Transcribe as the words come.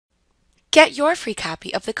Get your free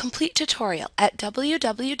copy of the complete tutorial at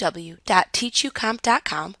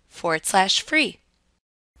www.teachucomp.com/free.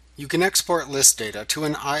 You can export list data to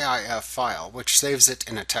an IIF file, which saves it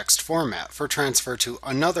in a text format for transfer to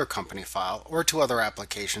another company file or to other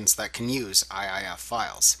applications that can use IIF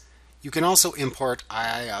files. You can also import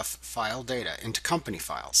IIF file data into company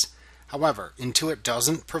files. However, Intuit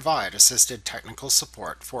doesn't provide assisted technical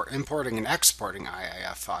support for importing and exporting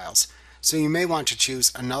IIF files, so you may want to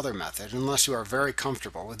choose another method unless you are very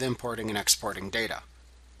comfortable with importing and exporting data.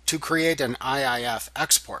 To create an IIF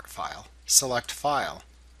export file, select File,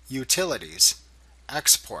 Utilities,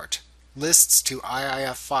 Export, Lists to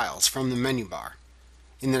IIF Files from the menu bar.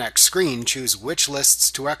 In the next screen, choose which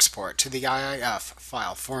lists to export to the IIF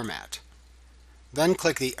file format. Then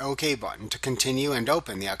click the OK button to continue and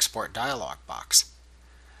open the export dialog box.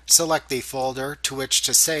 Select the folder to which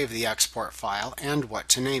to save the export file and what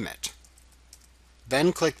to name it.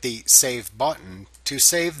 Then click the Save button to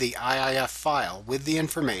save the IIF file with the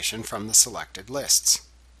information from the selected lists.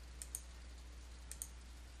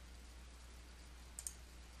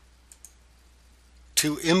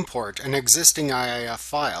 To import an existing IIF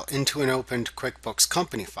file into an opened QuickBooks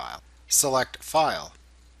company file, select File,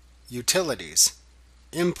 Utilities,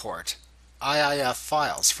 Import, IIF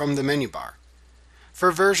Files from the menu bar.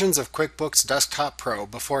 For versions of QuickBooks Desktop Pro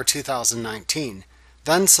before 2019,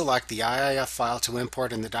 then select the IIF file to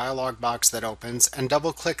import in the dialog box that opens and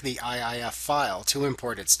double-click the IIF file to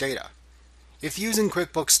import its data. If using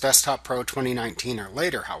QuickBooks Desktop Pro 2019 or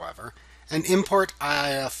later, however, an Import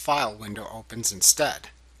IIF file window opens instead.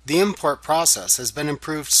 The import process has been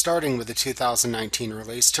improved starting with the 2019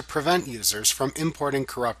 release to prevent users from importing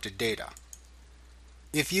corrupted data.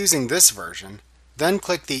 If using this version, then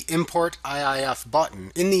click the Import IIF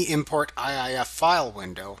button in the Import IIF file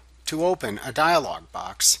window to open a dialog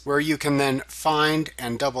box where you can then find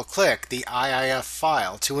and double-click the IIF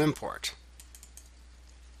file to import.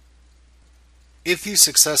 If you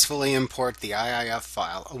successfully import the IIF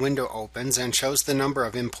file, a window opens and shows the number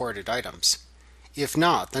of imported items. If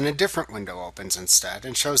not, then a different window opens instead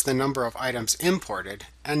and shows the number of items imported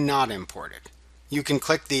and not imported. You can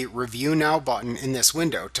click the Review Now button in this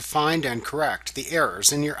window to find and correct the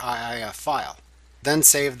errors in your IIF file. Then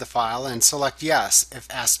save the file and select Yes if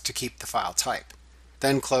asked to keep the file type.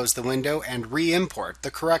 Then close the window and re-import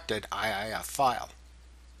the corrected IIF file.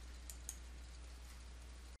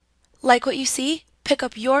 Like what you see? Pick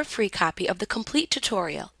up your free copy of the complete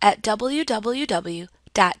tutorial at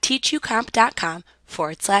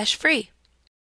www.teachucomp.com/free.